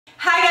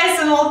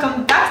and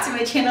welcome back to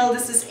my channel.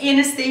 This is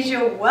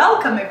Anastasia.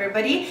 Welcome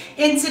everybody.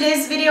 In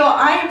today's video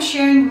I am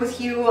sharing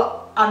with you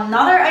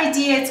another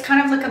idea. It's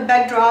kind of like a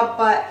backdrop,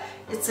 but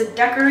it's a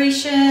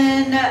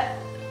decoration.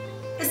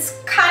 It's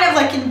kind of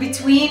like in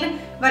between,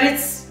 but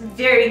it's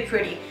very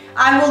pretty.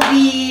 I will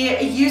be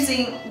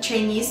using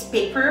Chinese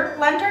paper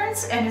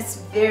lanterns and it's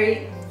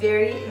very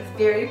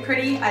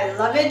pretty. I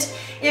love it.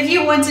 If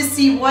you want to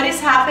see what is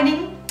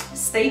happening,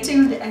 stay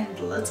tuned and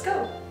let's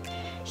go.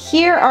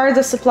 Here are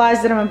the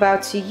supplies that I'm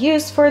about to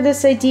use for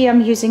this idea.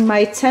 I'm using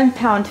my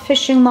 10-pound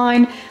fishing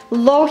line,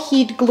 low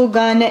heat glue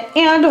gun,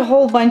 and a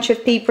whole bunch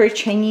of paper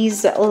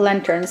Chinese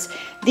lanterns.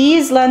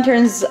 These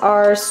lanterns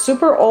are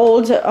super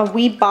old.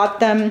 We bought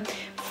them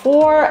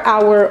for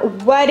our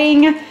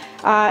wedding.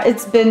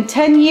 It's been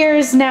 10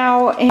 years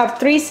now. I have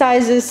 3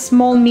 sizes,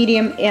 small,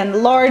 medium,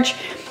 and large.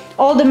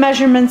 All the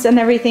measurements and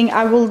everything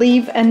I will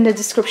leave in the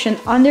description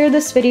under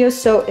this video,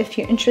 so if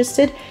you're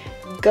interested,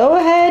 go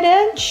ahead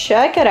and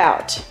check it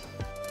out.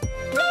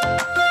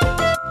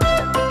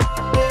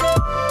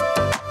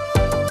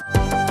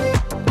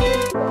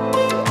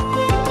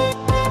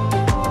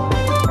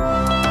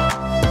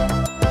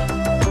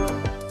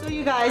 So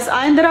you guys,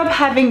 I ended up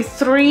having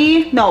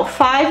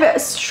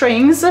 5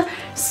 strings.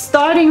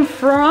 Starting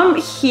from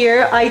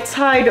here, I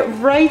tied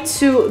right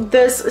to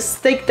this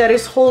stick that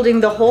is holding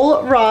the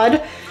whole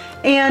rod.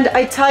 And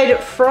I tied it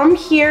from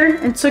here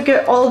and took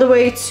it all the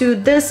way to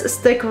this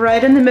stick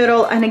right in the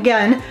middle, and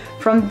again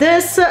from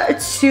this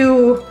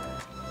to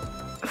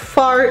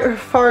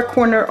far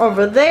corner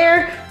over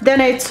there.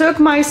 Then I took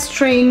my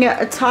string,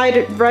 tied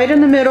it right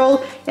in the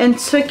middle, and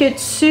took it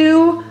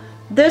to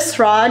this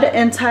rod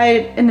and tied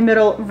it in the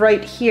middle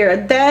right here.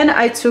 Then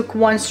I took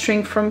one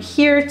string from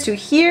here to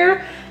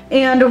here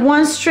and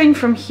one string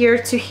from here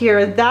to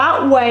here.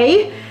 That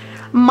way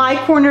my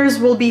corners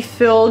will be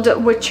filled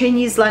with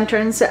Chinese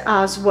lanterns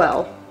as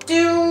well.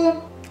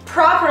 To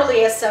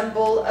properly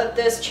assemble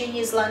this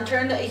Chinese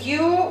lantern,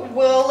 you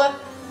will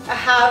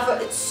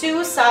have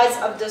 2 sides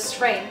of this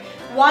frame.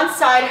 One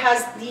side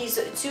has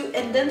these 2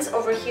 indents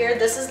over here.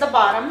 This is the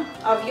bottom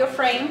of your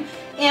frame,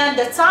 and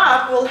the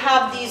top will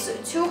have these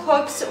 2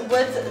 hooks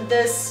with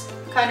this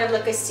kind of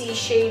like a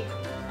C-shape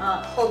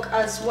hook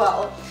as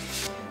well.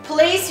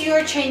 Place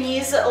your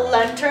Chinese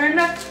lantern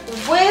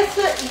with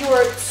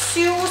your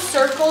 2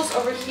 circles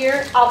over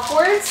here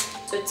upwards.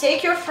 So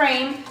take your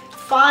frame,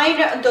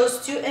 find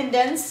those 2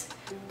 indents,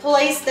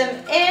 place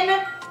them in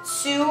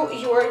to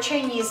your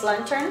Chinese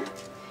lantern,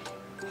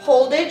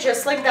 hold it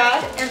just like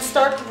that, and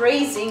start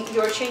raising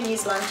your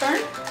Chinese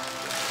lantern.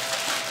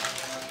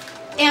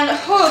 And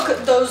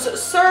hook those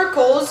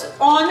circles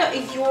on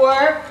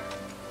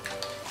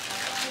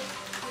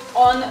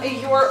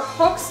your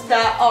hooks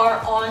that are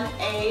on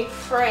a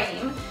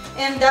frame.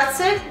 And that's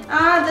it.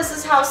 This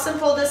is how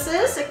simple this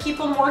is.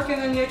 Keep on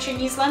working on your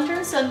Chinese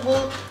lanterns and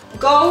we'll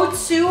go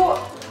to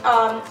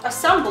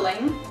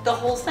assembling the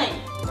whole thing.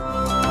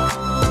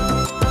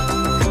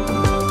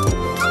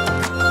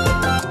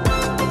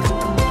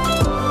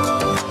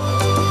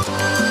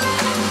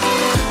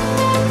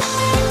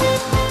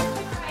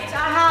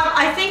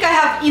 I think I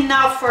have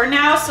enough for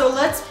now, so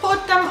let's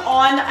put them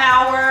on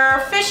our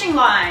fishing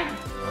line.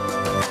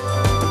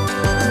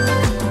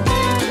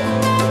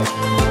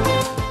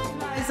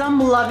 I'm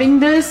loving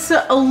this.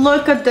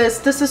 Look at this.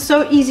 This is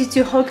so easy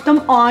to hook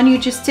them on. You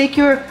just take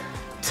your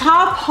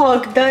top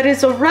hook that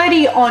is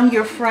already on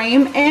your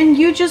frame and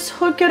you just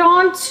hook it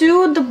on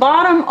to the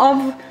bottom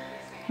of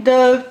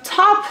the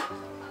top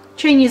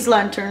Chinese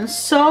lantern,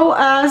 so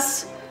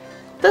as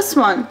this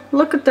one.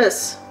 Look at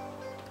this.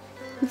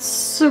 It's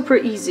super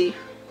easy.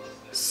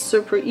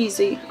 Super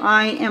easy.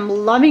 I am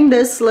loving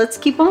this. Let's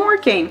keep on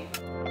working.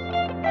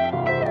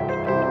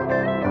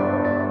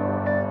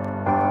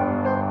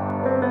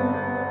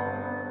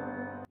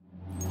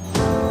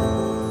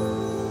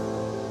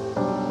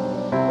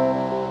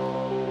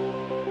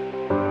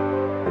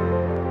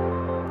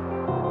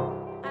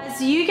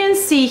 You can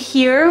see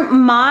here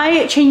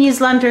my Chinese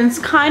lanterns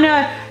kind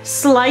of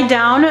slide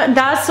down.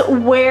 That's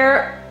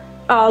where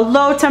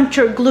low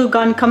temperature glue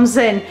gun comes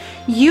in.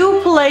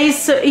 You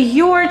place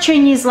your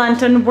Chinese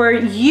lantern where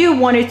you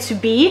want it to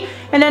be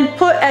and then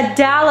put a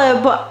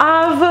dollop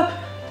of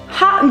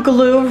hot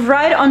glue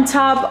right on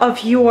top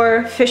of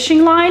your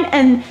fishing line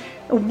and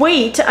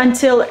wait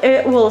until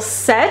it will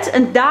set,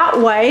 and that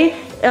way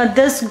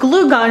this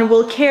glue gun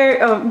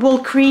will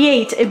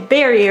create a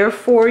barrier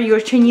for your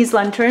Chinese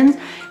lanterns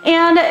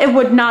and it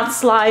would not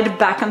slide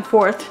back and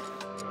forth.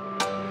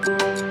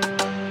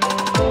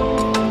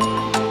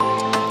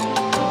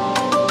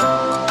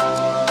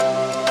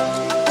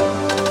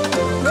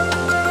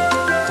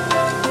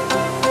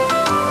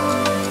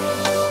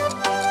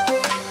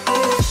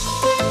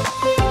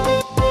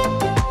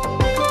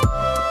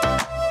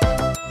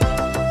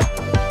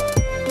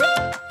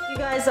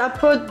 I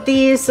put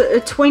these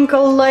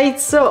twinkle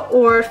lights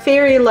or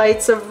fairy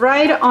lights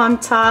right on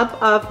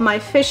top of my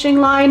fishing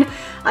line.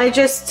 I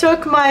just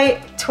took my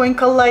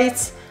twinkle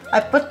lights, I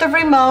put the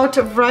remote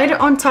right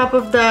on top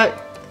of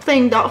that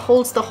thing that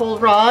holds the whole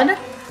rod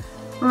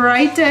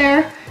right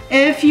there,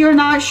 If you're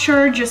not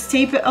sure, just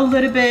tape it a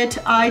little bit.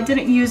 I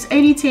didn't use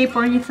any tape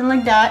or anything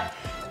like that.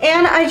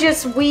 And I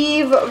just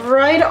weave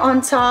right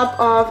on top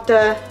of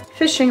the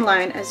fishing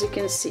line, as you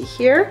can see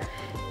here.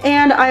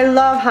 And I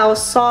love how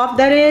soft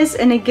that is,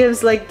 and it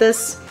gives like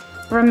this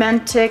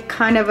romantic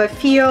kind of a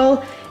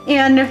feel,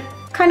 and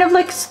kind of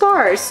like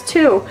stars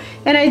too.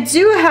 And I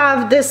do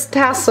have this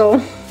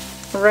tassel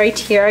right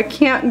here. I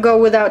can't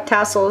go without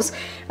tassels.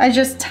 I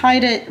just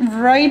tied it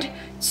right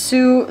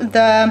to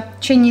the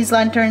Chinese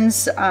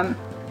lanterns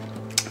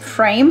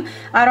frame.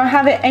 I don't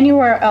have it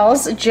anywhere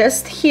else,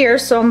 just here,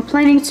 so I'm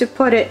planning to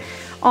put it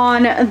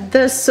on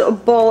this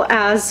bowl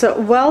as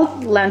well,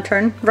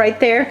 lantern right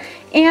there,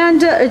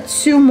 and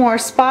 2 more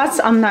spots.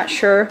 I'm not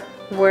sure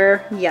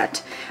where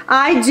yet.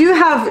 I do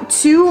have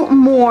 2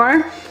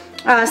 more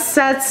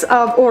sets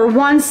of, or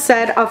 1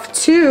 set of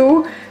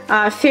 2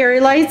 fairy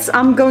lights.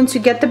 I'm going to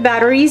get the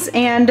batteries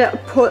and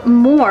put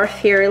more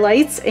fairy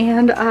lights,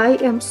 and I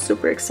am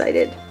super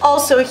excited.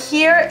 Also,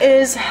 here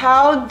is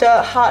how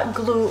the hot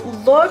glue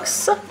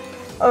looks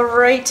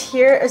right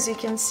here, as you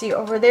can see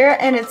over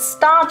there, and it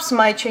stops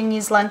my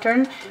Chinese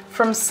lantern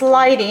from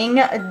sliding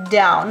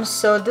down.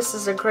 So this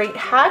is a great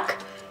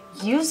hack.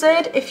 Use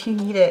it if you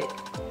need it.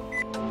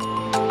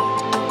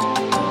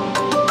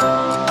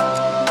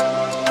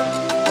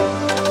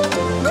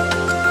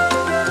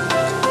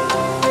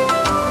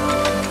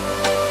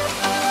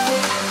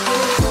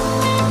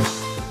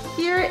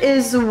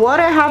 Is what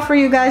I have for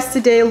you guys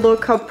today.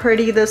 Look how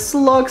pretty this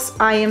looks.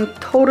 I am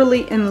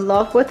totally in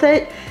love with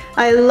it.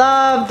 I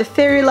love the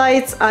fairy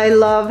lights. I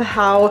love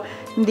how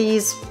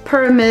these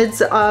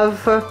pyramids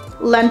of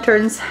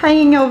lanterns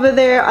hanging over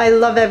there. I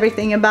love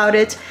everything about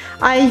it.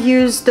 I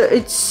used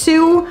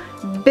 2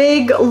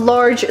 big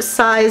large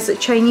size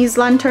Chinese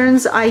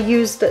lanterns. I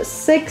used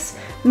 6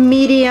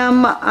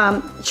 medium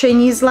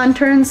Chinese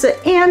lanterns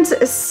and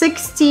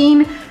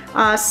 16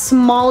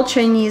 small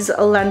Chinese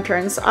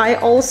lanterns. I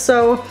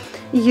also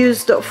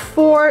used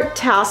 4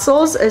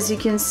 tassels, as you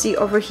can see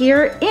over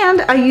here,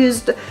 and I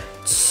used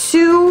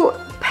 2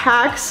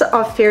 packs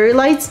of fairy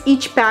lights.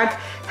 Each pack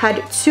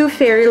had 2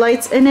 fairy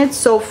lights in it,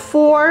 so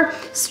 4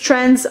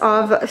 strands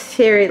of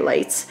fairy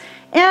lights.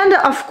 And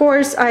of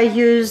course I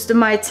used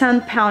my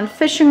 10-pound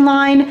fishing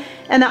line,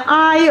 and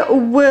I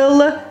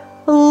will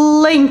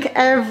link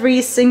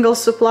every single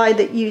supply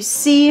that you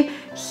see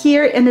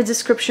here in the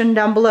description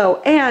down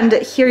below. And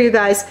here, you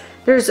guys,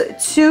 there's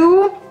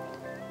 2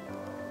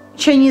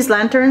 Chinese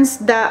lanterns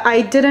that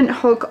I didn't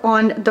hook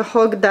on the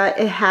hook that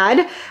it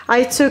had.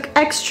 I took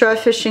extra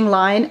fishing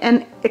line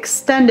and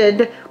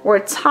extended or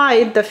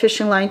tied the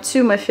fishing line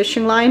to my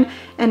fishing line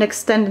and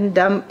extended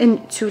them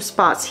in 2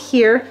 spots,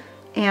 here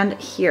and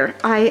here.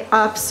 I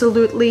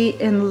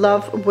absolutely in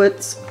love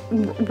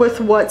with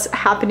what's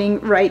happening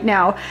right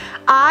now.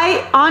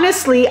 I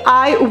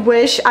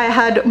wish I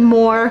had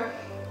more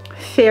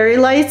fairy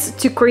lights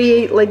to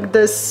create like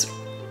this,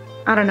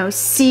 I don't know,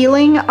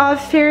 ceiling of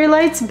fairy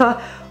lights,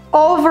 but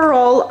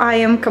overall I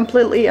am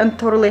completely and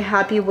totally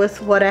happy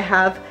with what I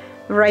have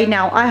right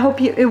now. I hope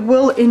you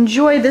will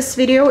enjoy this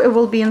video. It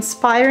will be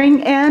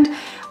inspiring, and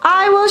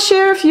I will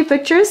share a few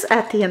pictures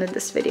at the end of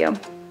this video.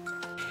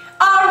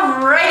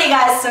 Alrighty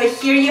guys, so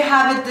here you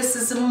have it. This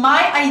is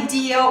my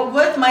idea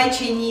with my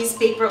Chinese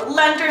paper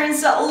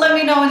lanterns. Let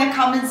me know in the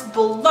comments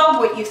below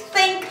what you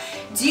think.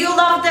 Do you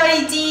love the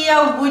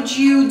idea? Would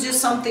you do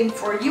something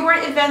for your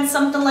event,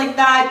 something like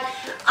that?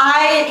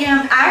 I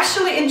am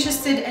actually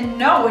interested in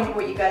knowing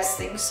what you guys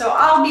think, so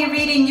I'll be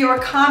reading your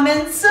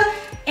comments,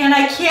 and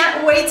I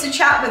can't wait to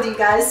chat with you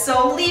guys.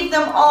 So leave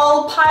them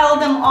all, pile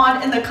them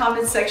on in the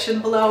comment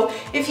section below.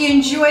 If you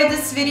enjoyed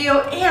this video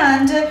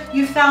and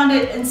you found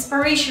it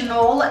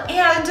inspirational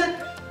and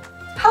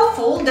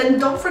helpful, then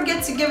don't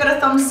forget to give it a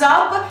thumbs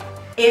up.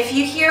 If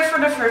you're here for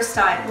the first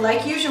time,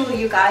 like usual,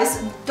 you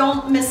guys,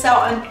 don't miss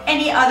out on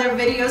any other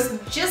videos.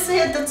 Just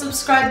hit the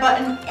subscribe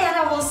button, and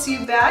I will see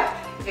you back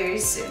very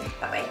soon.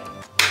 Bye-bye.